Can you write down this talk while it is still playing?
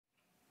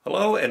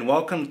Hello and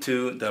welcome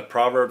to the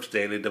Proverbs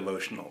Daily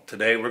Devotional.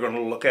 Today we're going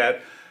to look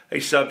at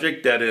a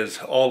subject that is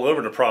all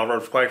over the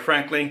Proverbs, quite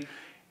frankly,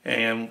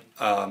 and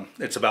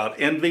it's about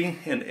envy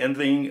and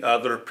envying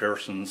other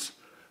person's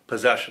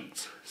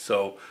possessions.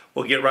 So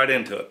we'll get right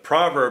into it.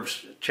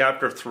 Proverbs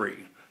chapter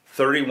 3,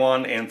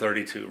 31 and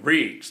 32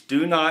 reads,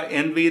 "Do not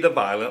envy the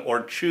violent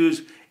or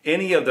choose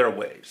any of their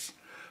ways,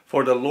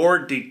 for the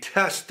Lord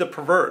detests the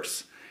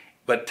perverse,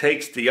 but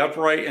takes the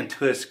upright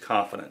into his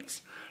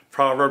confidence."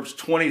 Proverbs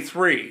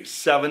 23,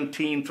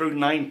 17 through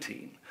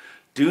 19.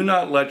 "Do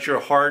not let your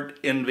heart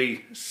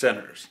envy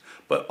sinners,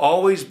 but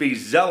always be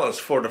zealous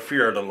for the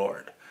fear of the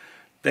Lord.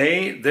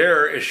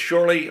 There is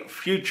surely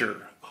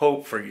future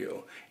hope for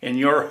you, and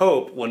your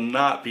hope will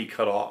not be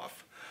cut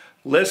off.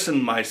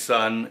 Listen, my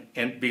son,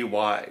 and be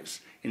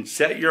wise, and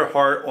set your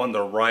heart on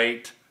the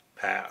right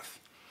path."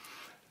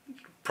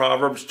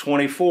 Proverbs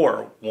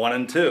 24, 1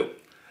 and 2.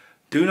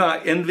 "Do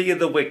not envy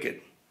the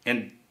wicked,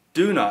 and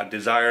do not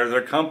desire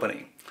their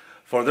company.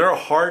 For their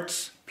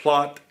hearts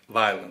plot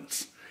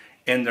violence,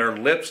 and their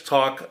lips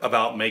talk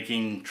about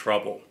making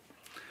trouble."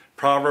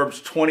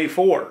 Proverbs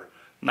 24,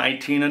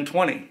 19 and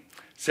 20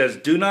 says,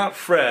 "Do not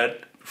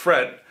fret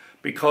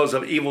because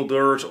of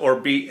evildoers, or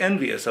be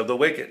envious of the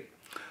wicked.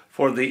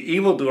 For the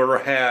evildoer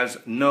has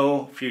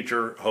no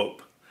future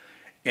hope,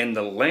 and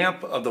the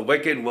lamp of the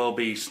wicked will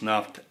be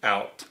snuffed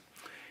out."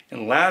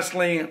 And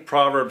lastly,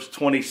 Proverbs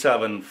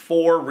 27,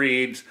 4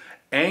 reads,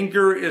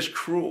 "Anger is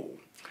cruel,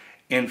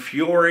 and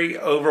fury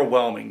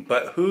overwhelming,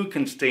 but who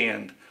can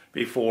stand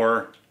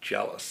before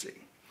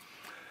jealousy?"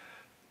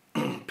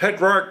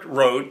 Petrarch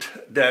wrote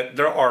that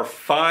there are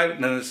five,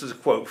 and this is a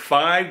quote,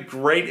 "five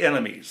great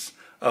enemies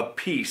of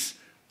peace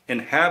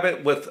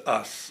inhabit with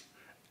us: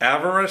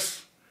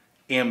 avarice,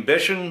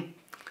 ambition,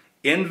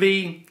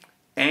 envy,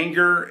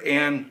 anger,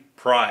 and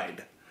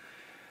pride.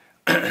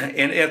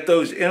 And if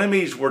those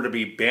enemies were to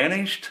be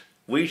banished,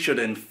 we should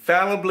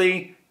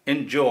infallibly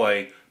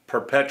enjoy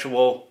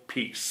perpetual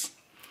peace."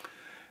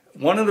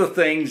 One of the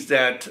things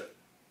that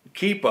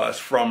keep us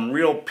from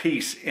real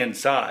peace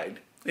inside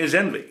is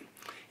envy.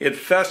 It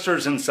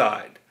festers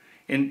inside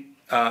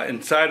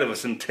of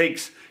us and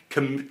takes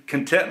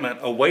contentment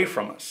away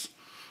from us.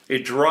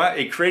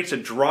 It creates a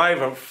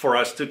drive for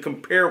us to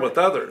compare with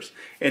others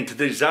and to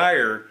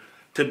desire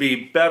to be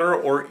better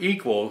or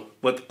equal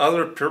with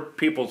other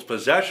people's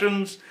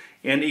possessions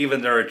and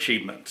even their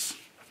achievements.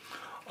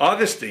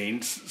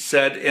 Augustine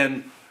said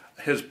in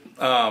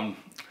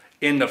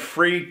the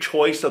free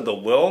choice of the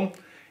will,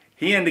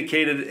 he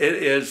indicated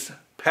it is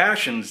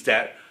passions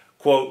that,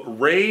 quote,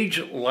 "rage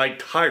like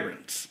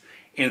tyrants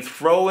and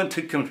throw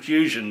into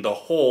confusion the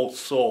whole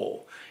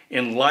soul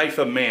and life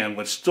of man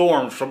with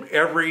storms from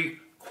every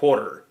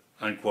quarter,"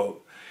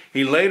 unquote.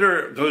 He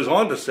later goes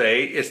on to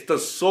say it's the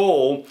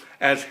soul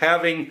as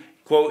having,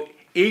 quote,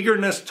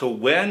 "eagerness to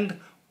win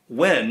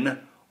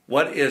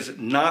what is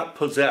not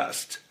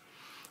possessed.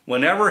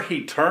 Whenever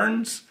he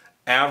turns,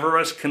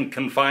 avarice can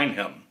confine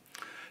him.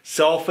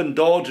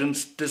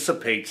 Self-indulgence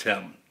dissipates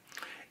him.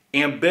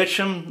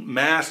 Ambition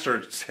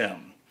masters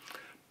him.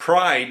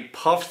 Pride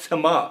puffs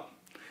him up.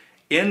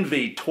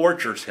 Envy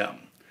tortures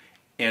him.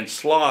 And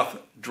sloth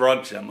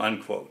drugs him,"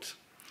 unquote.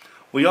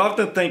 We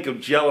often think of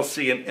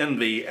jealousy and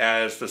envy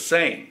as the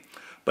same,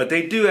 but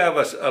they do have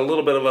a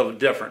little bit of a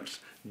difference.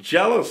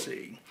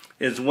 Jealousy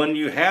is when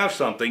you have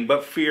something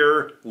but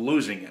fear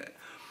losing it.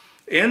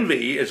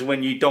 Envy is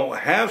when you don't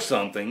have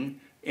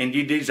something and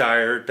you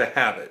desire to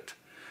have it.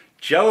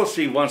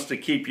 Jealousy wants to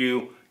keep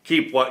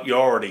what you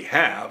already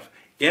have.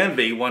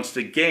 Envy wants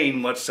to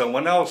gain what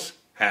someone else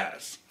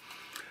has.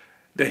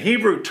 The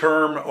Hebrew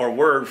term or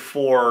word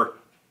for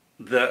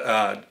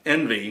the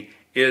envy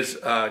is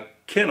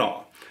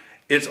kinah.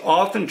 It's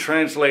often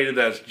translated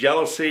as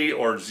jealousy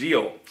or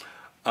zeal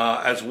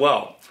as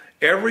well.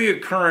 Every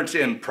occurrence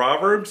in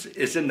Proverbs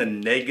is in the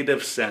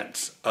negative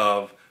sense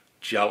of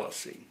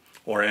jealousy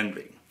or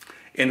envy,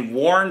 and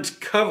warns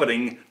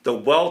coveting the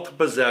wealth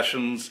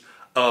possessions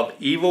of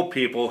evil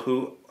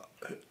people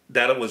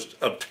that it was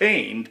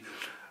obtained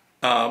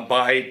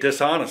by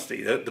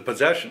dishonesty, the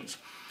possessions.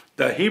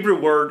 The Hebrew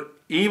word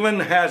even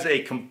has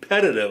a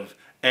competitive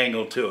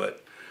angle to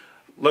it.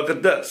 Look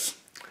at this.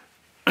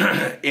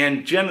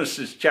 In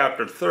Genesis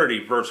chapter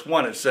 30, verse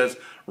 1, it says,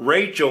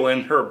 "Rachel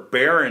in her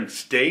barren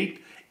state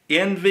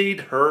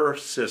envied her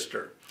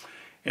sister."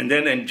 And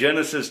then in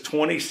Genesis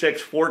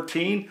 26,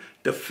 14,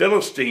 the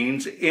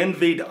Philistines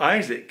envied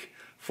Isaac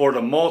for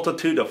the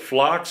multitude of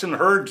flocks and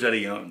herds that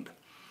he owned.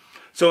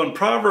 So in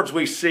Proverbs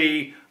we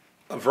see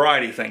a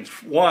variety of things.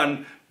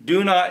 One,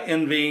 do not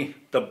envy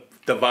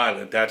the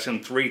violent. That's in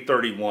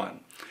 3:31.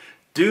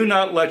 Do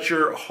not let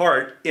your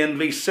heart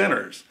envy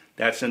sinners.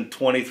 That's in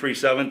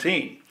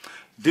 23:17.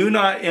 Do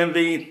not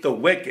envy the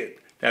wicked.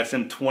 That's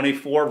in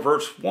 24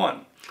 verse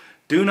 1.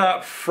 Do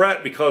not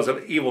fret because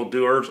of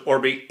evildoers or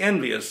be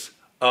envious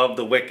of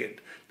the wicked.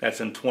 That's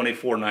in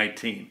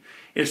 24:19.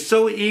 It's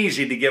so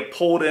easy to get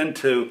pulled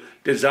into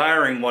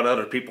desiring what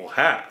other people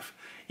have,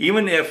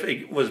 even if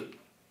it was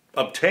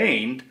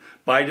obtained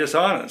by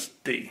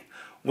dishonesty.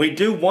 we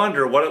do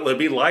wonder what it would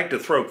be like to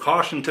throw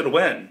caution to the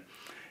wind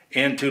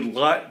and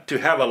to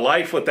have a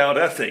life without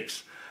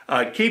ethics.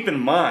 Keep in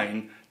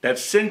mind that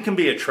sin can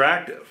be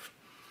attractive.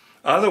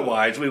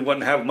 Otherwise, we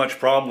wouldn't have much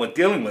problem with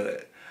dealing with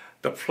it.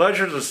 The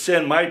pleasures of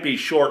sin might be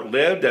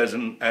short-lived,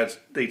 as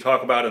they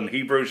talk about in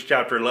Hebrews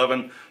chapter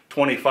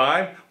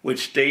 11:25,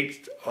 which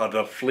states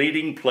the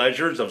fleeting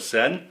pleasures of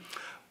sin,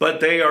 but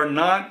they are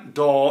not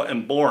dull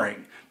and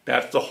boring.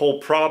 That's the whole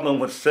problem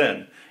with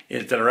sin,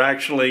 is that they're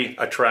actually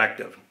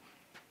attractive.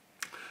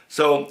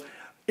 So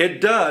it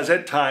does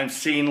at times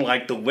seem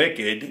like the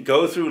wicked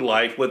go through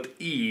life with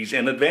ease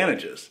and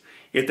advantages.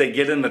 If they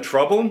get into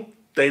trouble,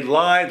 they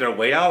lie their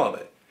way out of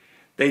it.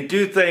 They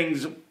do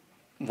things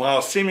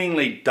while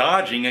seemingly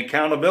dodging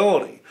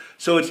accountability.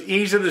 So it's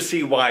easy to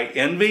see why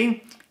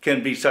envy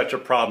can be such a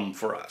problem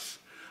for us.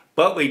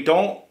 But we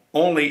don't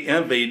only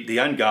envy the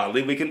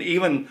ungodly, we can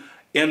even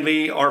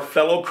envy our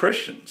fellow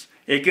Christians.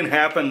 It can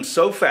happen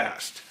so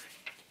fast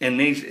in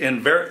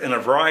a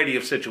variety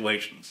of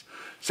situations,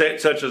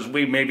 such as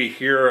we maybe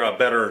hear a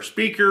better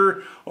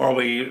speaker, or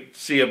we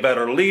see a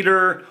better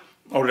leader,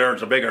 or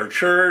there's a bigger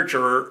church,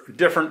 or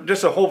different,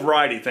 just a whole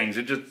variety of things.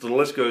 The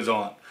list goes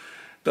on.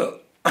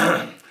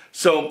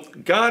 So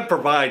God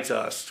provides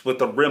us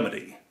with a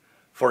remedy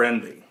for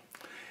envy.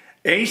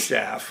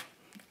 Asaph,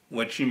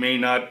 which you may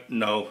not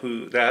know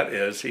who that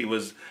is, he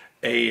was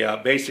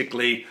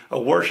basically a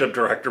worship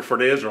director for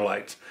the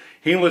Israelites.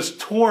 He was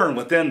torn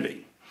with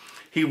envy.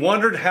 He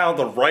wondered how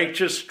the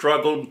righteous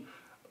struggled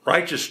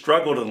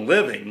in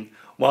living,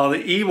 while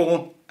the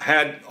evil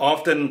had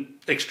often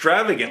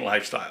extravagant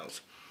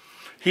lifestyles.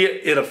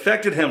 It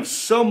affected him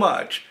so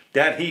much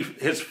that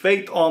his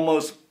faith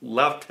almost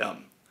left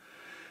him.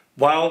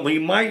 While we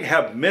might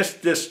have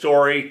missed this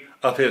story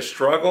of his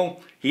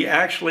struggle, he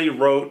actually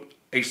wrote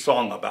a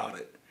song about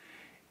it,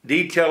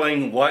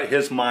 detailing what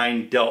his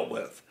mind dealt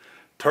with.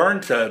 Turn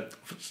to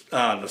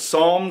the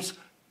Psalms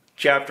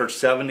chapter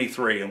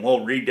 73, and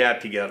we'll read that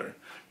together.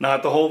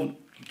 Not the whole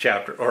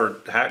chapter,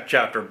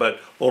 but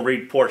we'll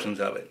read portions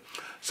of it.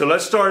 So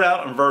let's start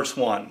out in verse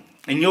 1,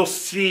 and you'll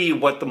see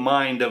what the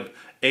mind of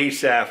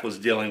Asaph was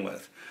dealing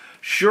with.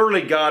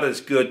 Surely God is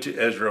good to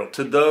Israel,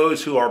 to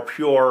those who are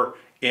pure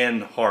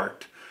in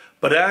heart.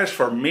 But as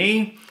for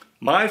me,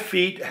 my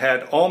feet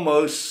had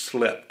almost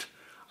slipped.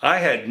 I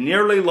had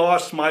nearly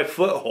lost my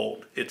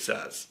foothold, it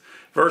says.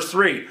 Verse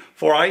 3,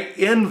 for I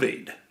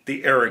envied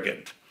the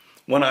arrogant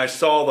when I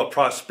saw the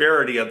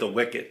prosperity of the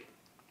wicked.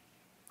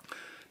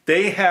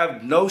 They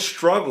have no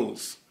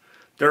struggles.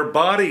 Their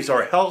bodies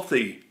are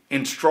healthy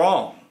and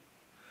strong.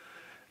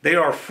 They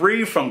are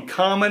free from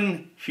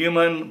common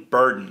human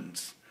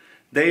burdens.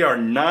 They are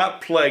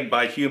not plagued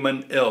by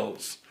human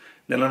ills.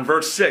 Then in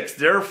verse 6,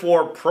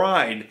 therefore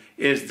pride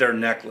is their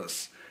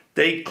necklace.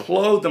 They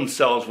clothe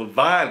themselves with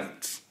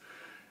violence.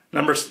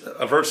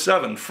 Verse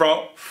 7,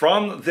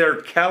 from their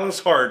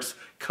callous hearts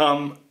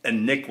come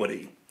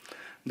iniquity.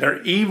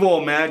 Their evil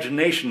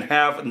imagination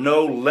have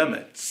no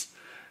limits.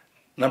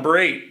 Number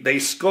 8, they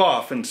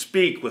scoff and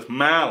speak with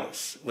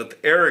malice. With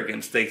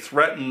arrogance they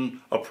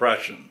threaten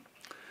oppression.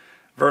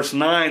 Verse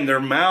 9,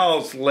 their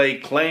mouths lay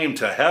claim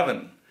to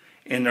heaven,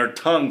 and their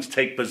tongues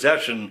take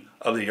possession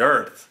of the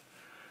earth.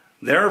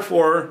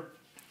 Therefore,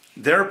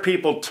 their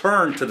people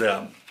turn to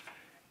them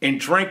and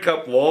drink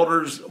up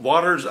waters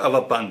of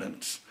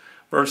abundance.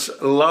 Verse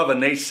 11,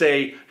 they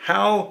say,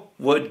 how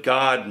would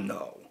God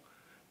know?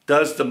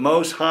 Does the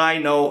Most High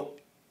know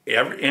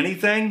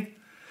anything?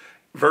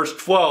 Verse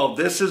 12,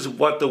 this is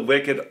what the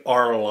wicked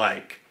are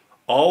like,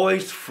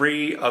 always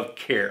free of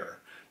care.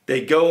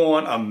 They go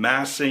on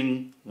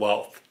amassing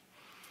wealth.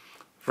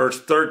 Verse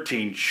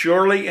 13,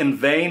 surely in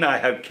vain I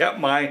have kept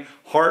my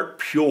heart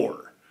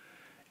pure,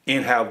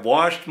 and have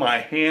washed my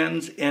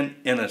hands in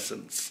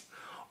innocence.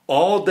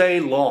 All day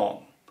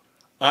long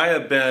I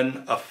have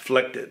been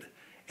afflicted,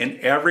 and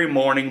every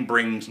morning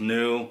brings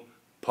new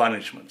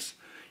punishments.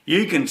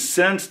 You can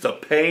sense the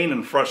pain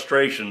and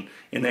frustration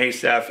in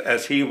Asaph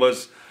as he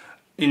was,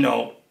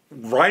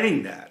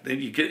 writing that.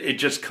 It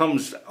just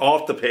comes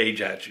off the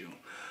page at you.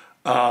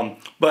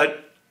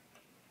 But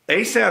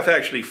Asaph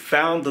actually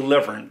found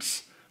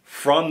deliverance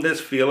from this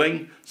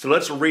feeling. So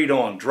let's read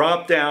on.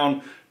 Drop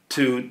down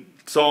to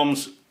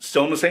Psalms,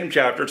 still in the same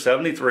chapter,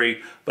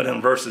 73, but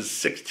in verses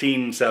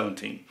 16 and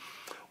 17.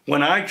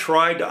 When I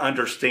tried to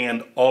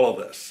understand all of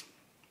this,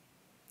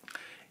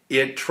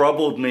 it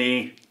troubled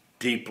me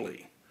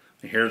deeply.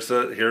 Here's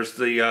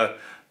the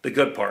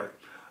good part.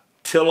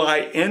 Till I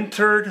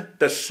entered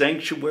the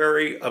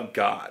sanctuary of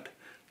God,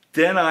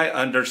 then I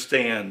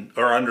understood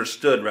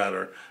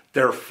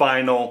their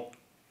final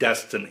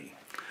destiny.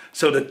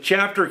 So the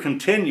chapter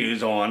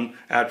continues on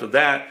after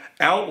that,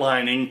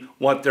 outlining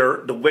what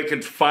the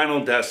wicked's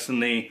final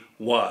destiny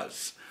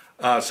was.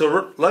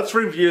 So let's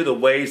review the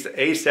ways that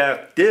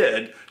Asaph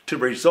did to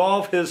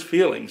resolve his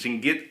feelings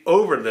and get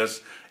over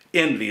this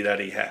envy that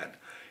he had.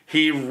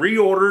 He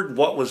reordered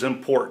what was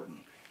important.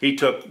 He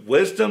took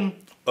wisdom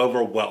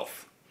over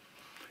wealth.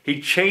 He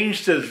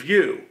changed his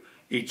view,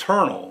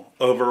 eternal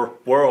over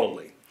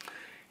worldly.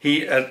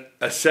 He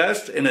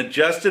assessed and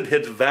adjusted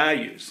his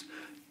values.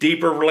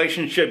 Deeper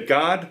relationship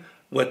God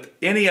with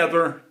any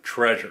other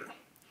treasure.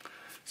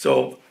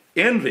 So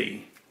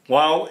envy,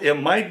 while we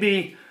might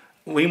be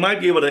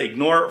able to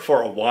ignore it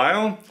for a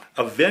while,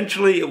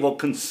 eventually it will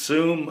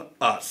consume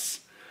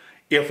us.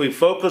 If we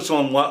focus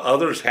on what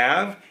others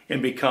have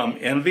and become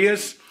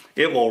envious,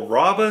 it will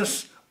rob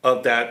us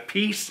of that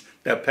peace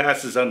that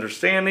passes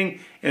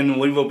understanding, and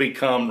we will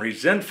become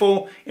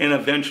resentful and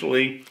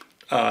eventually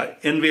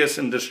envious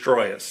and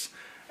destroy us.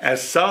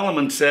 As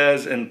Solomon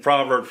says in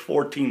Proverbs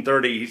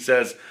 14:30, he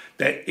says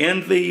that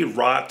envy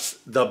rots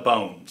the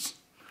bones.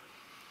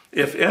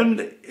 If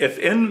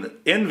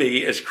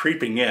envy is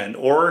creeping in,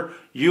 or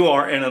you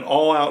are in an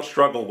all-out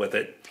struggle with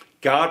it,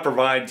 God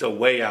provides a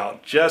way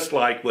out, just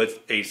like with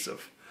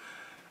Asaph.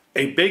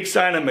 A big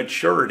sign of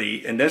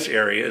maturity in this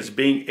area is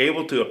being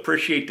able to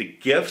appreciate the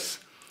gifts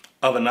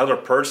of another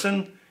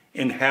person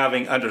and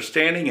having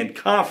understanding and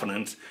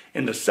confidence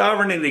in the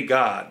sovereignty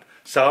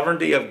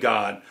of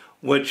God,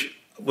 which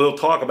we'll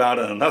talk about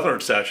in another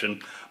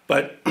session.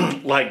 But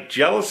like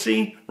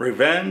jealousy,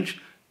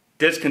 revenge,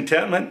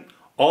 discontentment,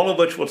 all of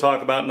which we'll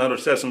talk about in other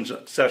sessions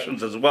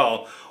as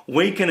well,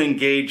 we can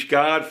engage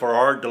God for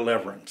our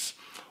deliverance.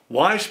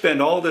 Why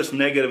spend all this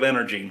negative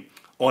energy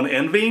on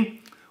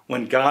envy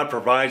when God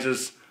provides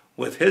us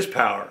with his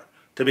power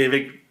to be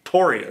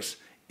victorious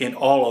in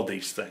all of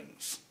these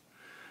things?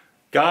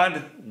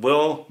 God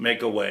will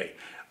make a way.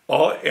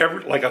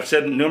 Like I've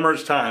said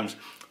numerous times,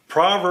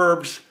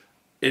 Proverbs,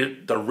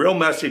 the real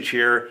message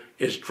here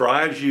is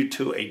drives you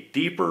to a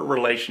deeper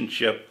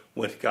relationship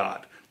with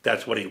God.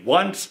 That's what he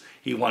wants.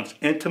 He wants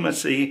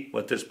intimacy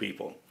with his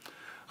people.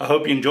 I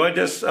hope you enjoyed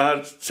this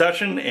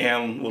session,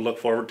 and we'll look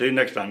forward to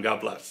next time. God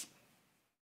bless.